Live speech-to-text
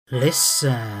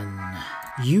Listen.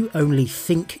 You only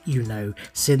think you know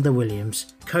Cinda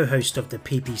Williams, co-host of the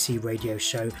PPC radio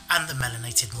show and the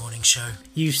Melanated Morning Show.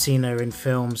 You've seen her in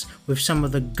films with some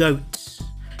of the GOATs.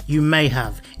 You may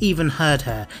have even heard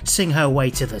her sing her way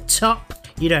to the top.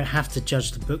 You don't have to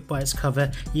judge the book by its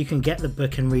cover. You can get the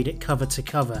book and read it cover to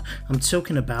cover. I'm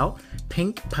talking about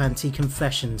Pink Panty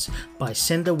Confessions by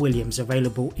Cinda Williams,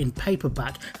 available in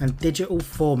paperback and digital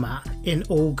format in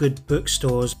all good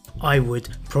bookstores. I would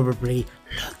probably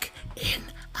look in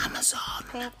Amazon.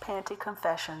 Pink Panty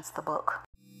Confessions, the book.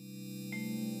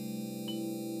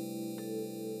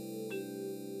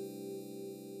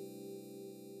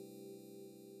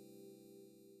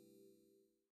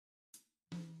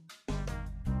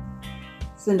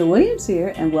 Cinda Williams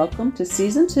here, and welcome to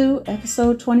Season 2,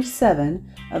 Episode 27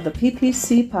 of the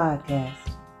PPC Podcast.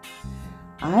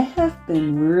 I have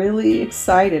been really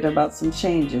excited about some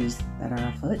changes that are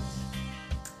afoot.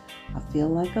 I feel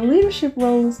like a leadership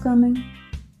role is coming.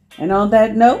 And on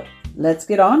that note, let's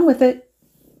get on with it.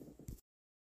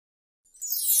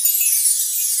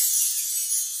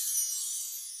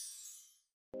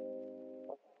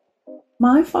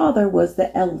 My father was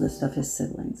the eldest of his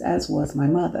siblings, as was my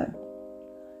mother.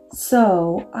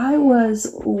 So I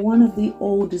was one of the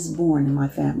oldest born in my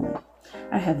family.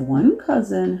 I have one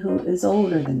cousin who is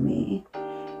older than me,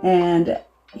 and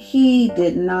he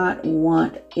did not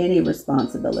want any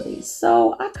responsibilities.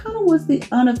 So I kind of was the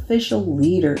unofficial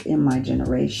leader in my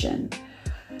generation.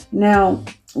 Now,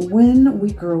 when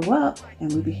we grew up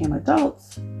and we became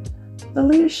adults, the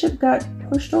leadership got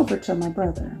pushed over to my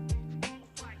brother.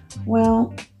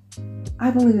 Well, I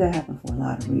believe that happened for a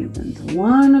lot of reasons.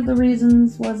 One of the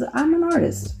reasons was I'm an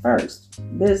artist first.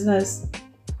 Business,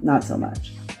 not so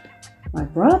much. My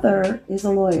brother is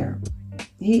a lawyer.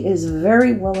 He is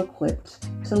very well equipped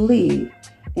to lead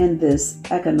in this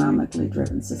economically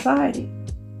driven society.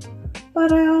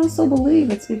 But I also believe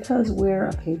it's because we're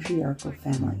a patriarchal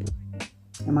family.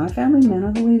 In my family, men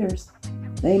are the leaders.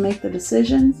 They make the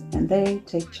decisions and they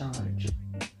take charge.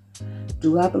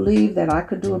 Do I believe that I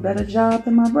could do a better job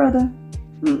than my brother?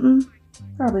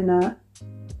 Probably not.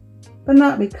 But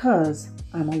not because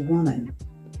I'm a woman.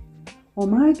 Well,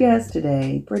 my guest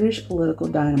today, British political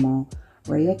dynamo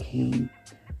Rhea King,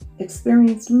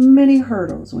 experienced many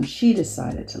hurdles when she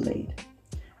decided to lead.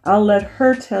 I'll let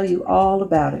her tell you all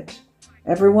about it.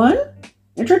 Everyone,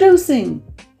 introducing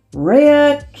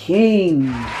Rhea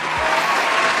King.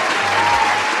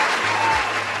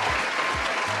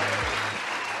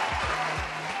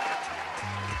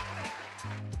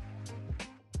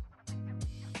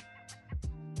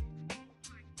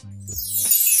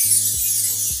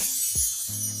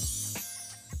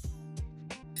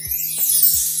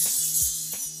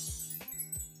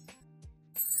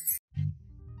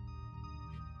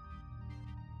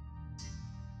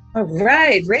 All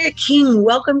right, Rhea King,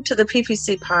 welcome to the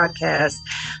PPC Podcast.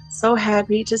 So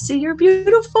happy to see your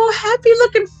beautiful,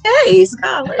 happy-looking face.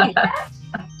 Golly.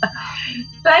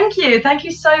 Thank you. Thank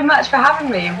you so much for having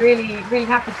me. Really, really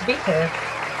happy to be here.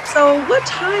 So what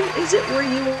time is it where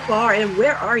you are and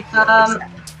where are you?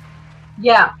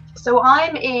 Yeah, so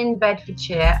I'm in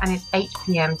Bedfordshire and it's 8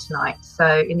 p.m. tonight,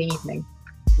 so in the evening.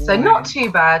 So not too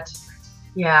bad.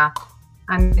 Yeah.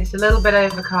 And it's a little bit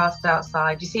overcast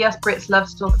outside. You see, us Brits love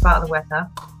to talk about the weather.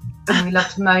 And we love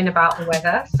to moan about the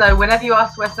weather. So whenever you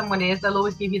ask where someone is, they'll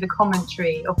always give you the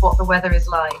commentary of what the weather is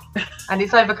like. And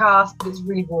it's overcast, but it's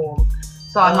really warm.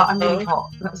 So I'm really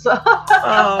hot. That's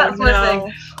my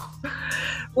thing.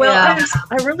 Well, yeah.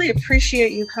 I really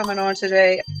appreciate you coming on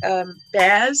today.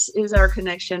 Baz is our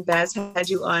connection. Baz had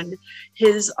you on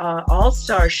his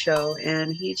All-Star show,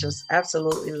 and he just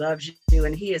absolutely loves you.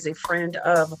 And he is a friend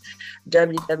of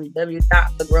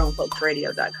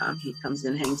www.thegrownfolksradio.com. He comes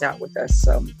and hangs out with us.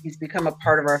 So he's become a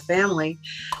part of our family.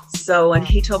 So when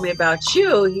he told me about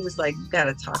you, he was like, you got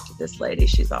to talk to this lady.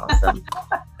 She's awesome.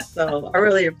 So I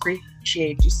really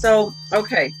appreciate you. So,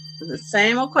 okay. The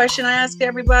same old question I ask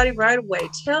everybody right away.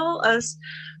 Tell us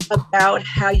about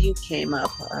how you came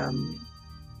up.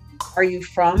 Are you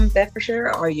from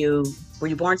Bedfordshire? Were you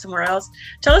born somewhere else?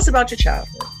 Tell us about your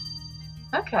childhood.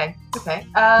 Okay.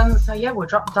 So yeah, we'll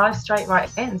dive straight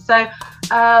right in. So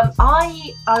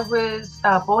I was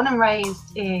born and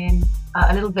raised in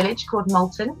a little village called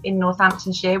Malton in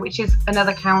Northamptonshire, which is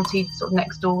another county sort of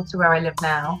next door to where I live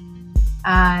now.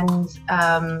 And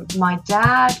my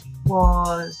dad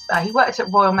he worked at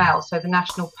Royal Mail, so the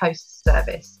National Post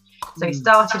Service. So he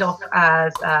started off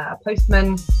as a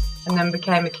postman and then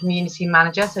became a community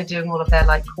manager, so doing all of their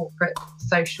like corporate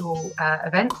social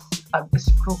events,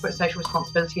 corporate social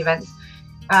responsibility events.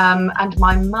 And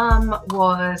my mum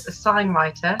was a sign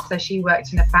writer, so she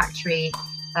worked in a factory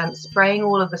spraying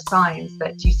all of the signs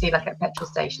that you see like at petrol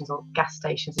stations or gas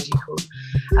stations, as you call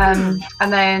them.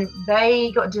 And then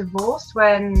they got divorced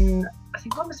when I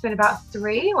think one must have been about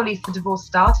 3, or at least the divorce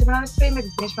started when I was 3, maybe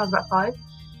finished when I was about 5.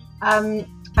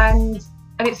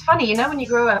 And it's funny, you know, when you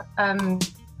grow up,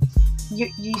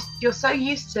 you're so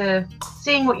used to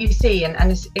seeing what you see and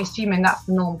assuming that's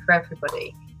the norm for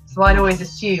everybody. So I'd always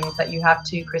assumed that you have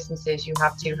 2 Christmases, you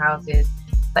have 2 houses,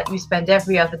 that you spend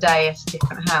every other day at a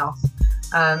different house.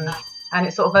 And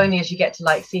it's sort of only as you get to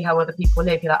like see how other people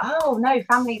live, you're like, oh no,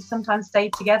 families sometimes stay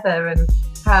together and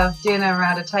have dinner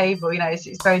around a table. You know, it's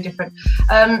very different.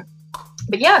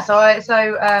 But yeah,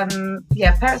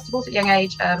 parents divorced at a young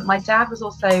age. My dad was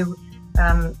also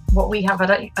what we have. I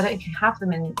don't know if you have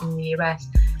them in the US,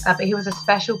 but he was a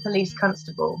special police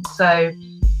constable. So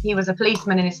he was a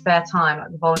policeman in his spare time,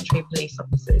 like the voluntary police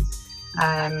officers.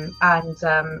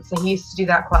 So he used to do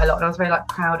that quite a lot. And I was very like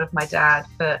proud of my dad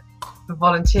for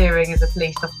volunteering as a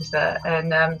police officer.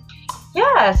 And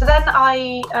so then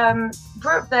I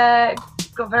grew up there,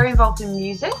 got very involved in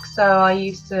music. So I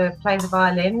used to play the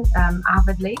violin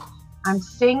avidly and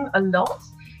sing a lot.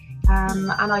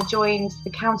 And I joined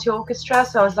the county orchestra,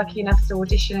 so I was lucky enough to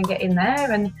audition and get in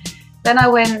there. And then I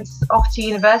went off to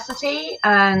university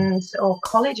or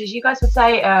college, as you guys would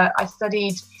say. I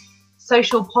studied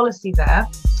social policy there,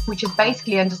 which is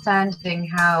basically understanding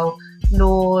how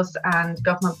laws and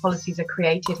government policies are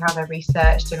created, how they're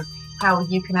researched, and how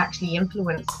you can actually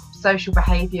influence social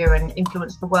behaviour and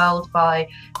influence the world by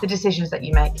the decisions that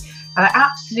you make. And I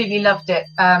absolutely loved it.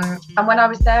 And when I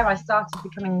was there, I started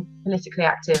becoming politically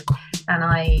active, and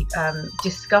I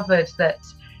discovered that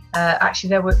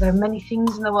actually there were many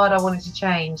things in the world I wanted to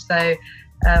change. So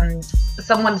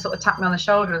someone sort of tapped me on the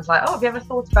shoulder and was like, oh, have you ever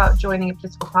thought about joining a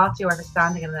political party or ever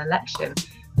standing in an election?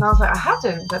 And I was like, I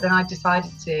hadn't, but then I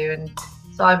decided to. And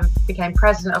so I became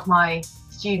president of my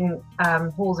student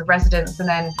halls of residence, and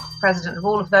then president of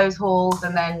all of those halls,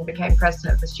 and then became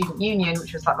president of the student union,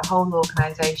 which was like the whole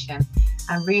organisation,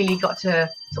 and really got to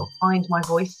sort of find my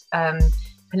voice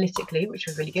politically, which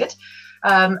was really good.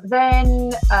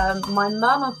 Then my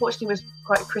mum unfortunately was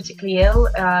quite critically ill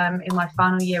in my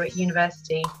final year at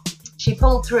university. She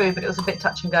pulled through, but it was a bit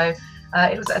touch and go.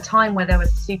 It was at a time where there was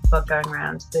a superbug going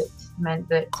around that meant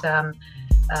that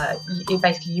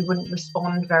basically you wouldn't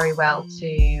respond very well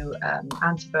to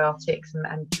antibiotics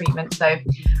and treatment. So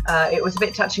it was a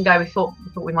bit touch and go. We thought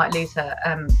we might lose her,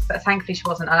 but thankfully she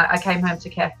wasn't. I came home to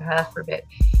care for her for a bit,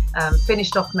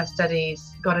 finished off my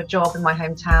studies, got a job in my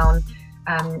hometown,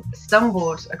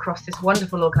 stumbled across this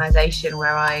wonderful organisation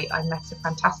where I met a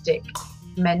fantastic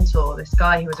mentor, this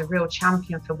guy who was a real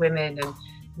champion for women and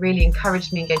really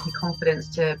encouraged me and gave me confidence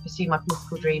to pursue my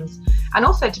political dreams, and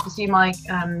also to pursue my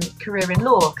career in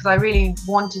law, because I really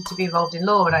wanted to be involved in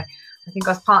law. And I think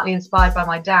I was partly inspired by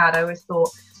my dad. I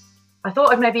thought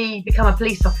I'd maybe become a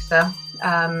police officer,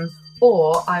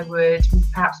 or I would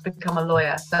perhaps become a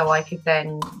lawyer, so I could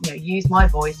then use my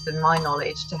voice and my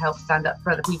knowledge to help stand up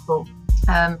for other people.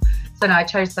 So no, I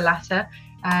chose the latter,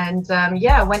 and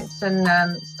I went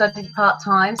and studied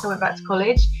part-time, so I went back to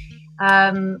college.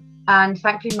 And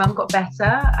thankfully mum got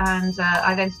better, and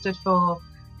I then stood for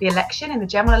the election, in the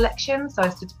general election. So I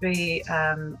stood to be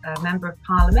a member of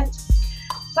parliament.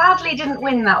 Sadly didn't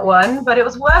win that one, but it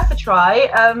was worth a try,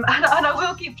 and I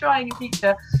will keep trying in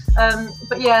future.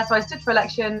 But yeah, so I stood for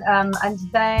election, and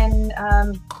then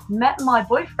met my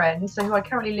boyfriend, so who I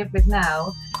currently live with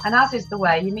now. And as is the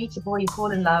way, you meet a boy, you fall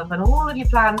in love, and all of your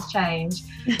plans change.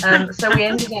 So we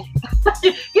ended up,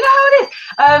 you know how it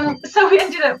is. So we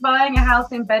ended up buying a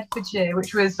house in Bedfordshire,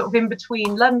 which was sort of in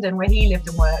between London, where he lived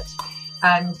and worked,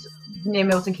 and near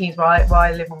Milton Keynes, where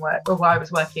I live and work, or where I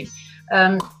was working.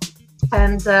 And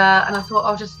I thought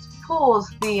I'll just pause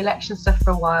the election stuff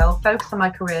for a while, focus on my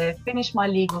career, finish my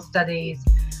legal studies,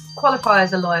 qualify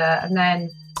as a lawyer, and then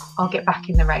I'll get back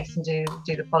in the race and do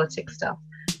the politics stuff.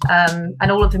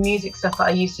 And all of the music stuff that I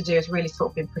used to do has really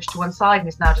sort of been pushed to one side and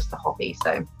is now just a hobby.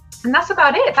 So, and that's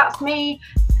about it. That's me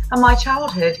and my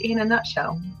childhood in a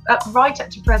nutshell, right up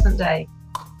to present day.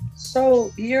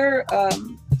 So your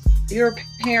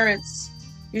parents,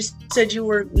 you said you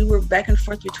were back and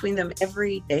forth between them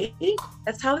every day?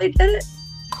 That's how they did it?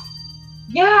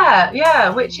 Yeah,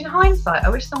 which in hindsight, I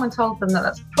wish someone told them that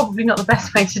that's probably not the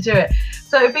best way to do it.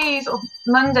 So it'd be sort of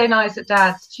Monday nights at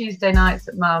dad's, Tuesday nights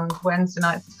at mum's, Wednesday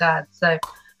nights at dad's, so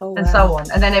so on.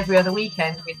 And then every other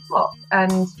weekend we'd swap.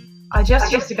 And I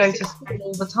just used to go to school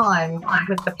all the time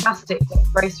with the plastic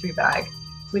grocery bag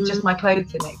with just my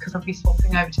clothes in it, because I'd be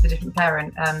swapping over to the different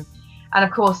parent. And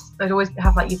of course, I'd always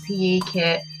have like your PE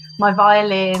kit. my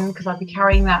violin, because I'd be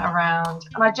carrying that around.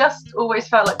 And I just always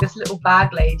felt like this little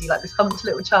bag lady, like this humped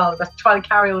little child, that's trying to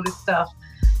carry all this stuff.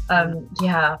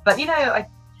 But you know,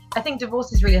 I think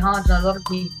divorce is really hard on a lot of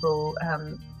people.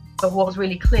 But what was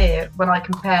really clear when I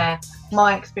compare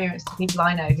my experience to people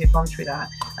I know who've gone through that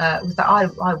was that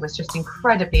I was just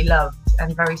incredibly loved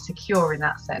and very secure in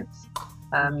that sense.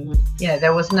 You know,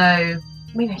 there was no,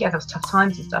 I mean, yeah, there was tough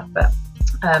times and stuff, but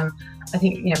I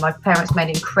think, you know, my parents made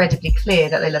it incredibly clear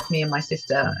that they loved me and my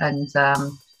sister, and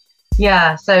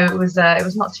yeah, so it was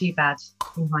not too bad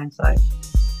in hindsight.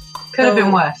 Could have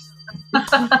been worse.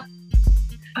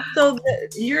 So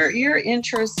your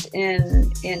interest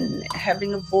in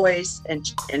having a voice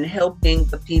and helping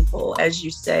the people, as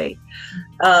you say,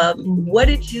 what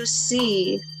did you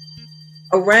see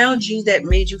around you that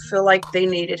made you feel like they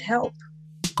needed help?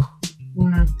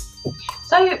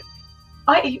 So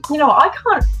I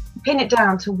can't pin it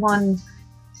down to one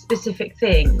specific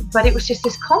thing, but it was just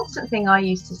this constant thing I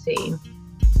used to see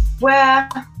where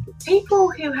people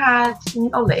who had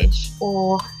knowledge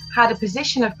or had a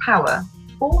position of power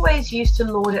always used to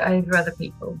lord it over other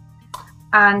people.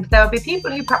 And there would be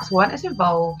people who perhaps weren't as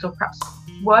involved or perhaps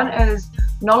weren't as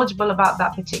knowledgeable about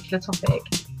that particular topic,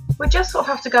 would just sort of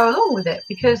have to go along with it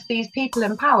because these people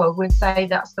in power would say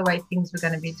that's the way things were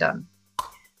going to be done.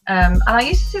 And I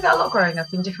used to see that a lot growing up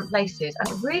in different places, and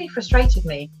it really frustrated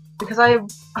me because I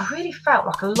really felt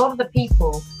like a lot of the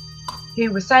people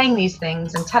who were saying these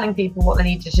things and telling people what they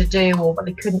needed to do or what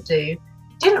they couldn't do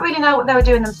didn't really know what they were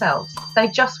doing themselves. They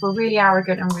just were really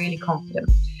arrogant and really confident.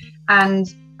 And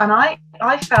I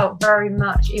felt very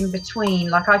much in between.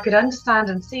 Like, I could understand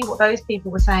and see what those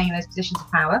people were saying in those positions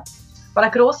of power, but I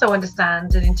could also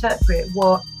understand and interpret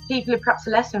what people who perhaps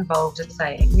are less involved are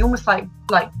saying. You're almost like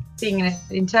being an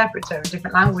interpreter of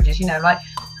different languages, you know, like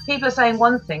people are saying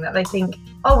one thing that they think,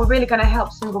 oh, we're really going to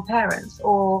help single parents,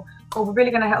 or we're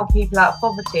really going to help people out of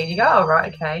poverty. And you go, oh,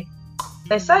 right, okay.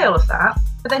 They say all of that,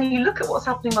 but then you look at what's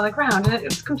happening on the ground and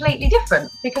it's completely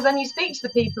different, because then you speak to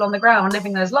the people on the ground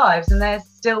living those lives and they're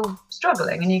still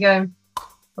struggling, and you go,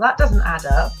 well, that doesn't add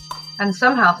up. And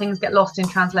somehow things get lost in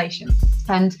translation.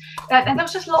 And there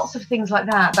was just lots of things like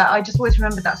that I just always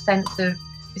remember, that sense of,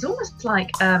 it's almost like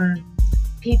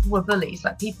people were bullies,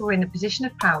 like people were in a position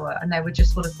of power and they would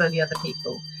just sort of bully other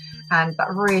people. And that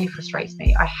really frustrates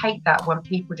me. I hate that when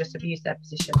people just abuse their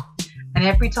position. And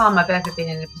every time I've ever been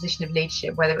in a position of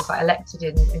leadership, whether it was like elected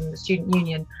in the student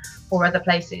union or other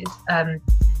places,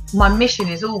 my mission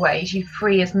is always you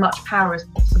free as much power as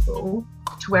possible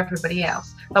to everybody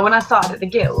else. But when I started at the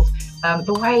Guild,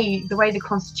 the way the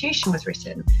Constitution was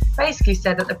written basically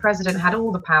said that the president had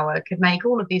all the power, could make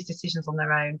all of these decisions on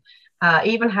their own,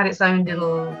 even had its own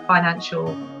little financial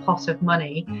pot of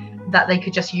money that they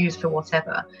could just use for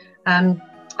whatever.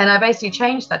 And I basically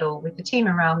changed that all with the team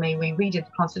around me. We redid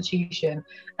the Constitution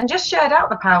and just shared out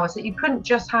the powers, that you couldn't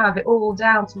just have it all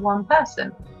down to one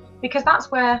person, because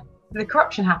that's where the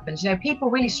corruption happens. You know,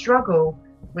 people really struggle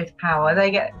with power.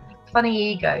 They get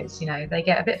funny egos, you know, they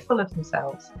get a bit full of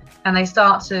themselves and they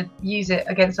start to use it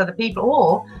against other people.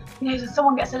 Or, you know,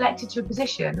 someone gets elected to a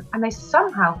position and they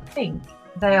somehow think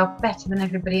they are better than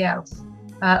everybody else.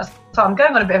 So I'm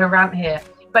going on a bit of a rant here,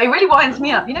 but it really winds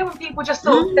me up. You know, when people just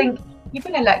sort of think, you've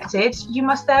been elected, you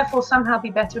must therefore somehow be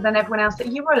better than everyone else that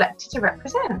you were elected to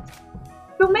represent.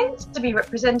 You're meant to be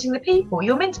representing the people.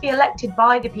 You're meant to be elected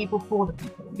by the people for the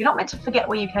people. You're not meant to forget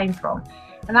where you came from.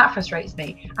 And that frustrates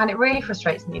me. And it really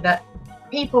frustrates me that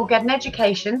people get an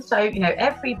education. So, you know,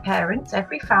 every parent,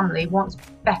 every family wants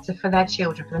better for their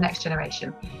children, for the next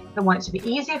generation. They want it to be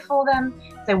easier for them.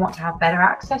 They want to have better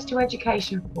access to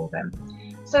education for them.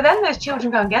 So then those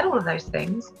children go and get all of those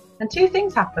things. And two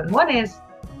things happen. One is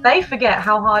they forget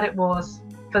how hard it was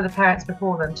for the parents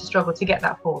before them to struggle to get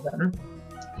that for them.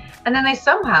 And then they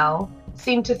somehow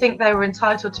seem to think they were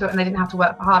entitled to it and they didn't have to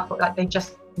work hard for it. Like, they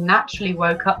just naturally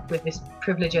woke up with this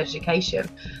privileged education,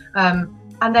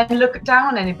 and then look down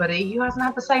on anybody who hasn't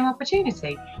had the same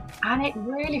opportunity. And it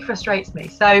really frustrates me.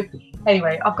 So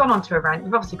anyway, I've gone on to a rant.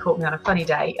 You've obviously caught me on a funny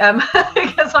day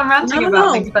because I'm ranting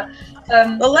about things. But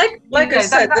well, like I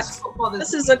said,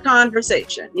 this is a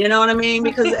conversation. You know what I mean?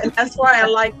 Because and that's why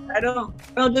I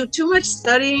don't do too much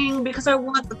studying, because I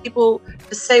want the people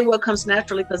to say what comes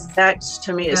naturally, because that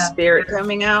to me is spirit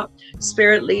coming out,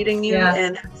 spirit leading you,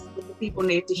 and that's what the people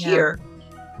need to hear.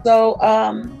 So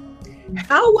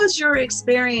how was your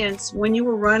experience when you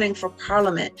were running for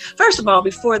Parliament? First of all,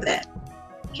 before that,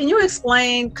 can you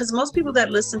explain, because most people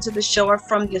that listen to the show are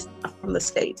from the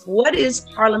States, what is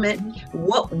Parliament?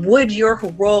 What would your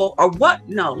role, or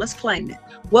let's claim it.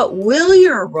 What will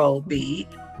your role be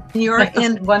when you're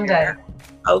in one day?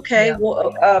 Okay, Yeah.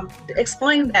 well,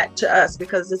 explain that to us,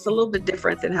 because it's a little bit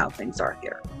different than how things are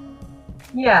here.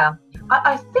 Yeah,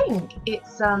 I think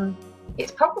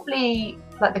it's probably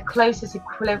like the closest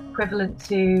equivalent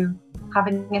to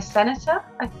having a senator,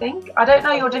 I think. I don't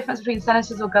know your difference between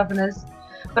senators or governors,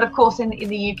 but of course in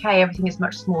the UK everything is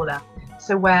much smaller.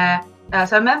 So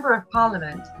so a member of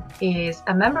parliament is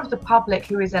a member of the public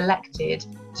who is elected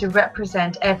to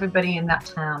represent everybody in that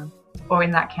town or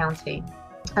in that county.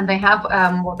 And they have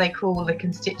what they call the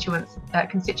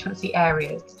constituency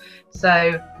areas.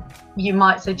 So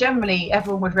generally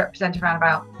everyone would represent around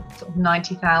about sort of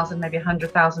 90,000, maybe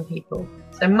 100,000 people.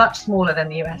 So much smaller than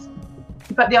the US.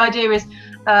 But the idea is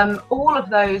all of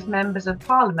those members of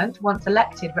parliament, once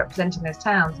elected, representing those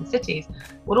towns and cities,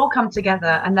 would all come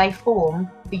together and they form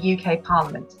the UK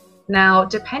parliament. Now,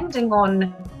 depending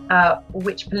on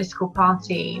which political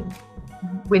party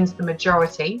wins the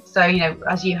majority, so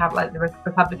as you have like the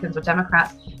Republicans or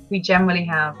Democrats, we generally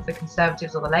have the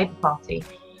Conservatives or the Labour Party.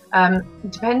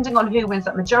 Depending on who wins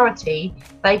that majority,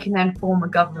 they can then form a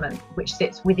government which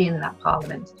sits within that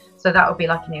parliament. So that would be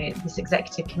like this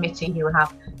executive committee who will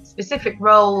have specific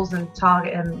roles and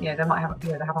target, and they might have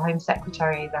they have a home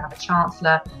secretary, they have a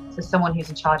chancellor, so someone who's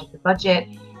in charge of the budget,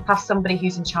 have somebody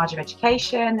who's in charge of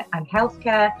education and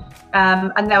healthcare,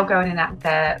 and they'll go and enact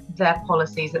their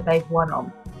policies that they've won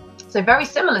on. So very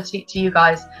similar to you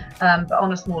guys, but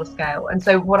on a smaller scale. And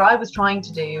so what I was trying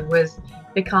to do was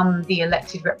become the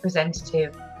elected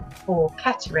representative for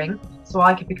Kettering, so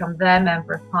I could become their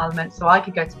member of parliament, so I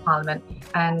could go to parliament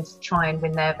and try and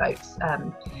win their votes.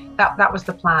 That was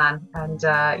the plan, and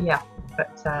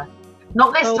but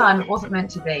not this time. It wasn't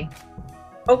meant to be.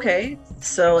 Okay,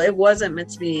 so it wasn't meant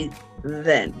to be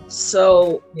then.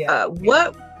 So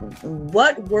what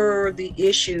were the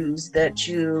issues that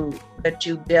you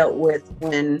dealt with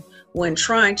when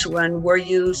trying to run? Were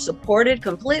you supported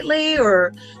completely,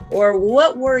 or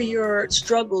what were your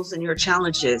struggles and your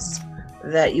challenges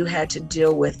that you had to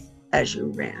deal with as you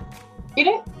ran?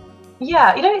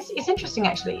 It's interesting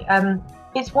actually.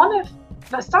 It's one of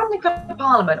standing for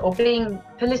parliament or being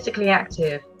politically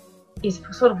active is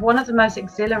sort of one of the most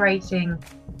exhilarating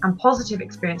and positive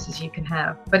experiences you can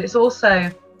have, but it's also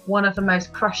one of the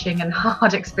most crushing and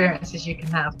hard experiences you can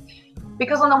have,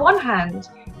 because on the one hand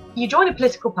you join a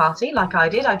political party like I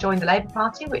did. I joined the Labour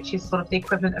Party, which is sort of the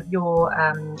equivalent of your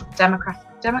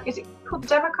is it called the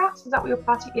Democrats? Is that what your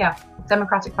party? Yeah,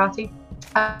 Democratic Party.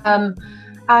 And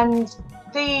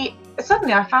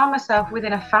suddenly I found myself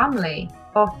within a family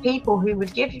of people who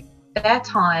would give their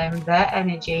time, their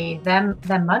energy, their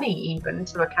money even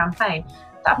to a campaign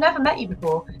that I've never met you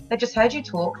before. They've just heard you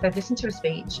talk, they've listened to a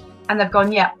speech, and they've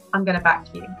gone, yeah, I'm going to back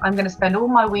you. I'm going to spend all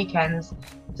my weekends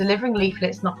delivering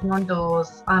leaflets, knocking on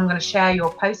doors. I'm going to share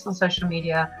your posts on social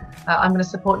media. I'm going to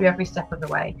support you every step of the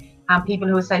way. And people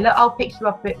who will say, look, I'll pick you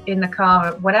up in the car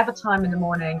at whatever time in the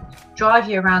morning, drive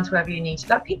you around to wherever you need to.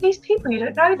 Like these people, you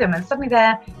don't know them, and suddenly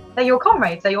they're your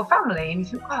comrades, they're your family, and you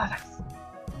think, oh,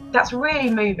 that's really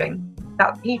moving.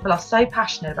 That people are so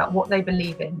passionate about what they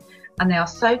believe in, and they are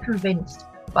so convinced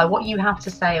by what you have to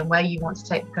say and where you want to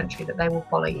take the country that they will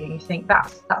follow you. And you think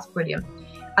that's brilliant.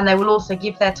 And they will also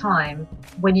give their time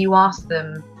when you ask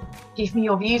them, give me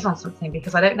your views on something,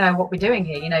 because I don't know what we're doing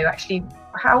here. Actually,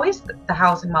 how is the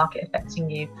housing market affecting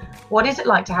you? What is it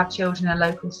like to have children in a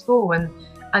local school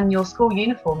and your school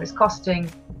uniform is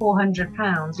costing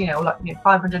 £400, or like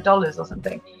 $500 or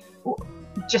something,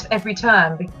 just every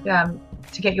term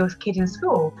to get your kid in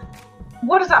school?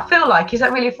 What does that feel like? Is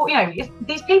that really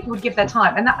these people would give their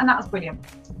time, and that was brilliant.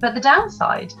 But the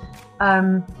downside,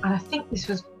 and I think this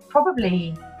was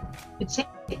probably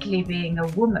particularly being a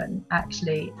woman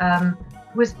actually,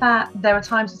 was that there are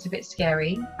times it's a bit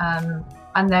scary,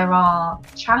 and there are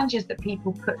challenges that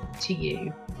people put to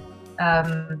you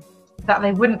that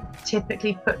they wouldn't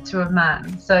typically put to a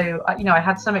man. So I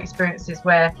had some experiences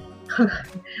where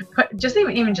just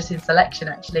even just in selection,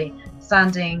 actually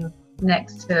standing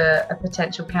next to a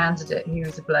potential candidate who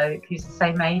is a bloke who's the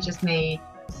same age as me,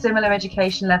 similar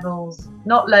education levels,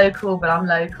 not local, but I'm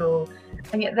local,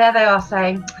 and yet there they are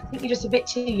saying, I think you're just a bit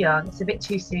too young, it's a bit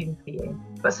too soon for you,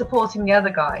 but supporting the other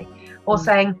guy, or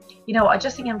saying, I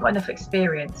just think you haven't got enough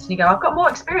experience, and you go, I've got more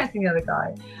experience than the other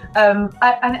guy.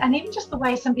 And even just the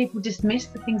way some people dismiss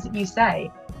the things that you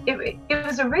say, it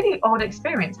was a really odd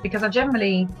experience, because I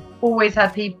generally always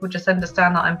had people just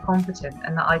understand that I'm competent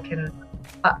and that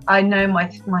I know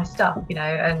my stuff,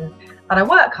 and I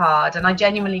work hard and I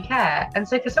genuinely care. And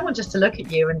so for someone just to look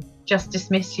at you and just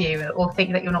dismiss you or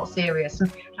think that you're not serious, and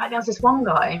like there was this one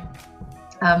guy,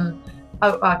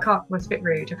 I can't, well, it's a bit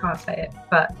rude, I can't say it,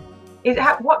 but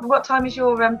What time is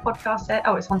your podcast set?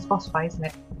 Oh, it's on Spotify, isn't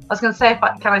it? I was going to say,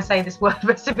 can I say this word,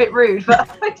 but it's a bit rude. But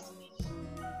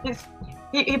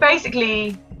he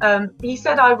basically he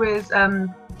said I was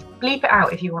bleep it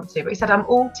out if you want to, but he said I'm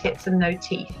all tits and no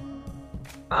teeth,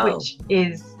 which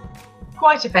is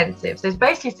quite offensive. So he's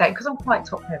basically saying, because I'm quite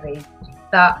top heavy,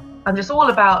 that I'm just all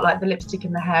about like the lipstick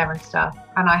and the hair and stuff,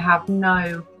 and I have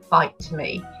no bite to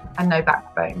me and no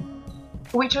backbone,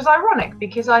 which was ironic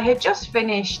because I had just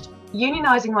finished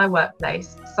unionising my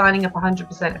workplace, signing up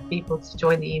 100% of people to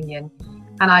join the union,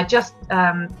 and I just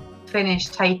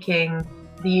finished taking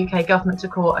the UK government to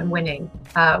court and winning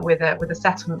with a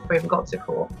settlement before we even got to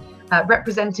court,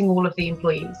 representing all of the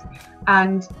employees.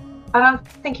 And I'm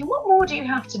thinking, what more do you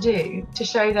have to do to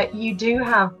show that you do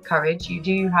have courage, you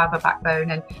do have a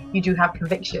backbone, and you do have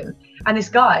conviction? And this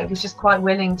guy was just quite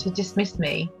willing to dismiss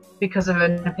me because of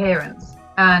an appearance,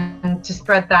 and to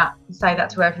spread that, say that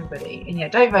to everybody,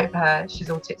 and don't vote for her, she's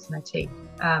all tits and no teeth.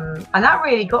 And that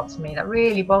really got to me, that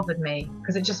really bothered me,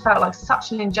 because it just felt like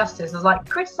such an injustice. I was like,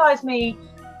 criticise me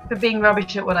for being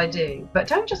rubbish at what I do, but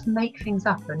don't just make things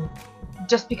up and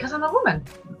just because I'm a woman.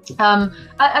 And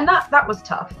that was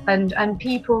tough, and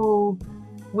people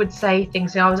would say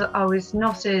things. I was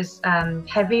not as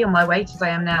heavy on my weight as I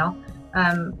am now,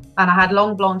 and I had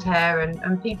long blonde hair,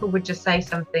 and people would just say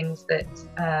some things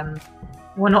that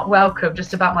were not welcome,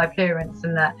 just about my appearance,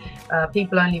 and that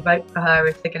people only vote for her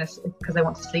if they're because they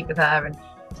want to sleep with her and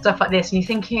stuff like this. And you're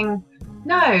thinking,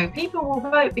 no, people will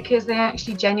vote because they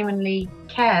actually genuinely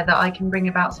care that I can bring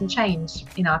about some change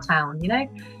in our town,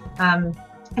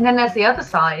 and then there's the other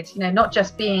side, not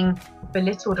just being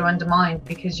belittled or undermined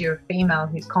because you're a female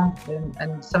who's confident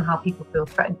and somehow people feel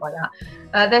threatened by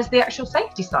that. There's the actual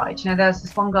safety side. There's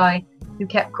this one guy who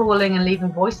kept calling and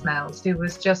leaving voicemails, who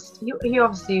was just, he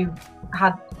obviously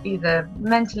had either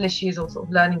mental issues or sort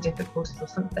of learning difficulties or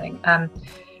something. And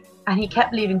he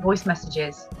kept leaving voice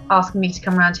messages asking me to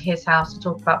come around to his house to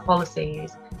talk about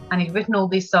policies. And he'd written all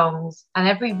these songs, and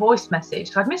every voice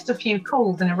message, so I'd missed a few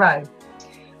calls in a row,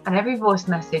 and every voice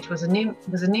message was a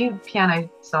new piano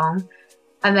song,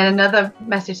 and then another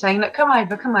message saying, look, come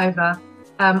over.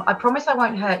 I promise I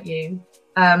won't hurt you.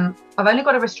 I've only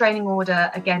got a restraining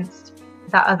order against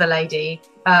that other lady,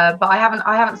 but I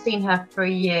haven't seen her for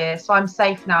a year, so I'm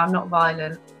safe now, I'm not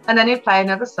violent. And then he'd play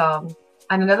another song,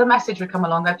 and another message would come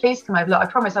along, go, please come over, look, I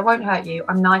promise I won't hurt you,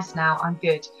 I'm nice now, I'm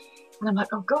good. And I'm like,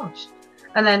 oh gosh.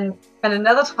 And then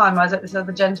another time I was at this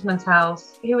other gentleman's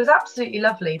house, who was absolutely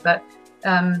lovely, but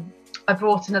I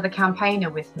brought another campaigner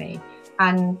with me,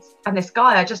 and this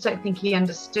guy, I just don't think he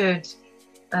understood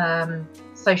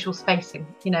social spacing,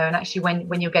 and actually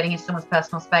when you're getting into someone's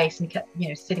personal space, and he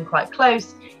kept sitting quite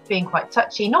close, being quite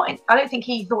touchy. I don't think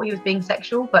he thought he was being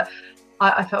sexual, but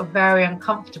I felt very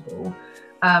uncomfortable.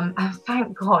 And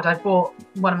thank God I brought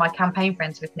one of my campaign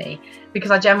friends with me, because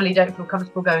I generally don't feel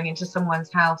comfortable going into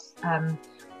someone's house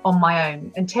on my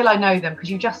own until I know them,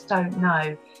 because you just don't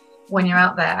know when you're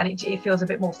out there, and it feels a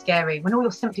bit more scary when all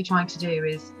you're simply trying to do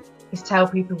is tell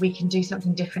people we can do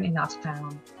something different in our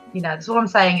town. That's all I'm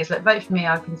saying is, look, vote for me,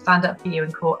 I can stand up for you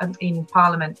in court and in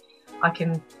Parliament, I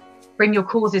can bring your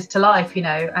causes to life,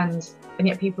 and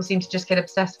yet people seem to just get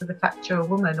obsessed with the fact you're a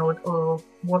woman, or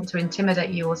want to intimidate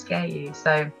you or scare you.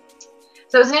 So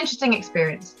it was an interesting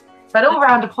experience, but all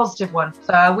around a positive one,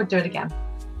 so I would do it again.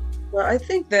 Well, I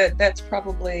think that's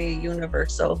probably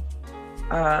universal.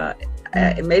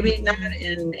 Maybe not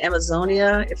in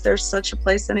Amazonia, if there's such a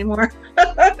place anymore,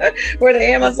 where the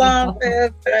Amazon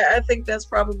live, but I think that's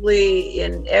probably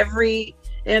in every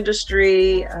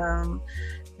industry,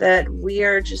 that we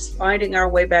are just finding our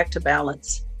way back to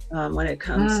balance when it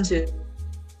comes to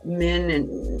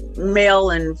male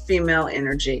and female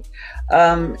energy.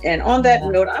 And on that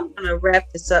note, I'm going to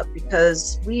wrap this up,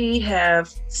 because we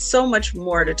have so much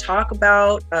more to talk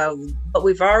about, what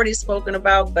we've already spoken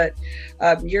about, but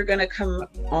you're going to come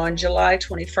on July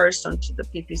 21st onto the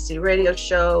PPC radio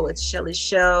show. It's Shelly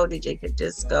Shell, DJ Kid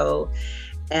Disco,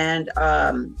 and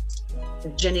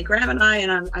Jenny Graham and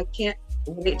I can't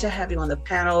wait to have you on the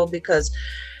panel, because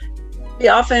we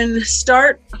often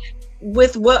start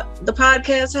with what the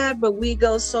podcast had, but we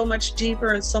go so much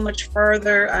deeper and so much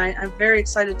further. I'm very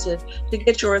excited to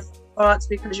get your thoughts,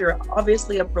 because you're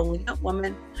obviously a brilliant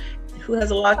woman who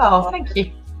has a lot to offer. Thank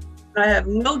you. I have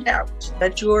no doubt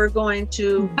that you're going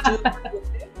to do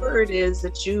whatever it is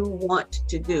that you want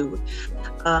to do,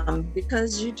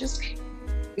 because you just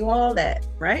do all that,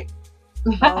 right?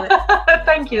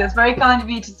 Thank you. That's very kind of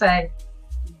you to say.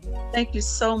 Thank you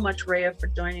so much, Rhea, for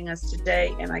joining us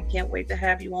today, and I can't wait to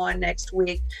have you on next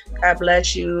week. God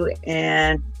bless you,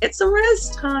 and get some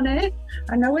rest, honey.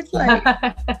 I know it's late.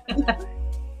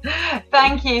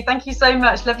 Thank you. Thank you so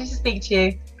much. Lovely to speak to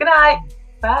you. Good night.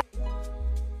 Bye.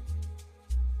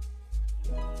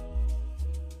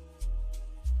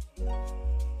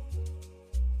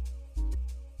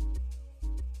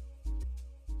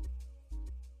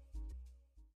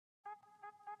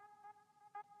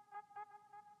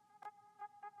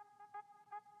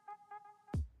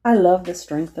 I love the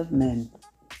strength of men.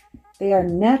 They are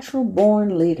natural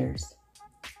born leaders.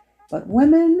 But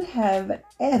women have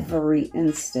every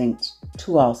instinct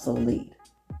to also lead.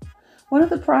 One of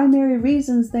the primary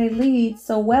reasons they lead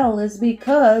so well is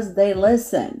because they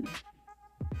listen.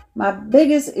 My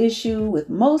biggest issue with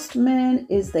most men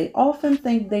is they often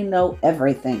think they know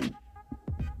everything.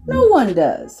 No one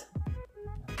does.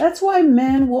 That's why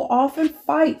men will often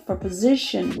fight for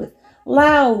position with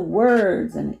loud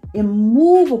words and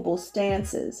immovable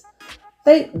stances.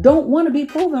 They don't want to be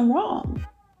proven wrong.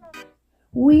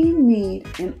 We need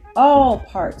in all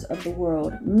parts of the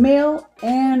world male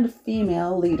and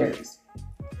female leaders.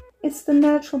 It's the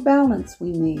natural balance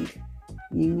we need,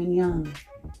 yin and yang,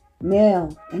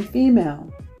 male and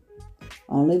female.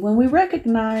 Only when we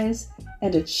recognize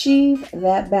and achieve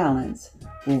that balance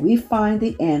will we find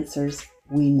the answers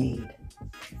we need.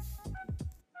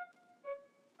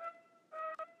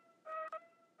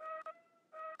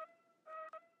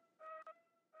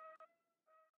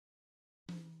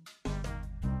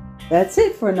 That's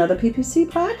it for another PPC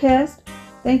podcast.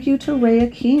 Thank you to Rhea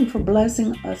King for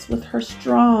blessing us with her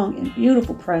strong and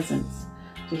beautiful presence.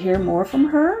 To hear more from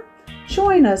her,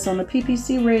 join us on the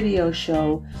PPC radio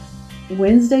show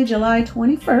Wednesday, July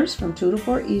 21st from 2 to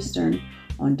 4 Eastern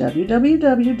on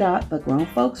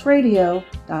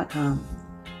www.thegrownfolksradio.com.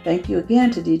 Thank you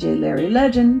again to DJ Larry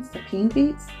Legends, The King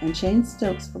Beats, and Shane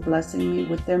Stokes for blessing me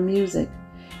with their music.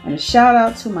 And a shout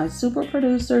out to my super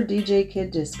producer, DJ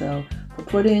Kid Disco, for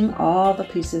putting all the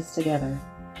pieces together.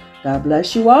 God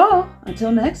bless you all.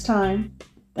 Until next time,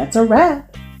 that's a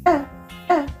wrap.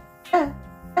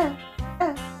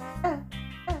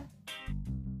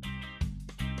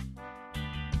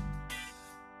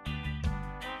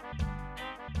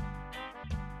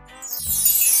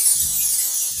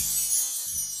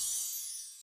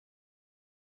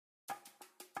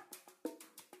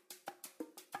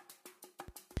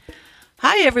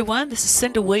 Hi everyone, this is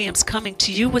Cinda Williams coming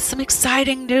to you with some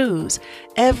exciting news.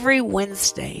 Every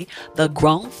Wednesday,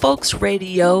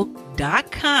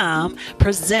 thegrownfolksradio.com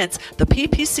presents the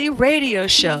PPC Radio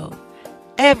Show.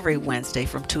 Every Wednesday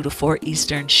from 2 to 4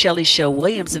 Eastern, Shelly Show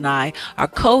Williams and I are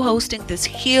co-hosting this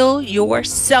Heal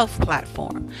Yourself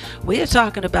platform. We are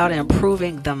talking about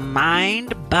improving the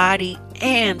mind, body,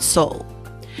 and soul.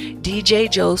 DJ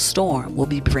Joe Storm will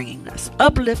be bringing us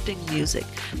uplifting music.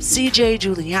 CJ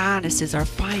Julianis is our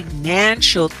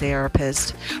financial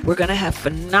therapist. We're going to have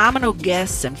phenomenal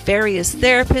guests and various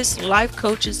therapists, life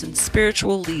coaches, and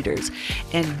spiritual leaders.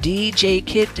 And DJ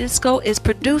Kid Disco is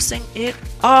producing it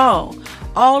all.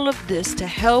 All of this to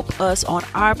help us on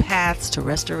our paths to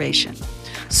restoration.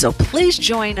 So please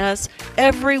join us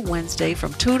every Wednesday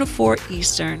from 2 to 4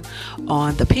 Eastern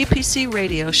on the PPC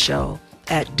Radio Show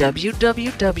at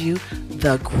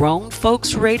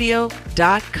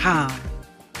www.thegrownfolksradio.com.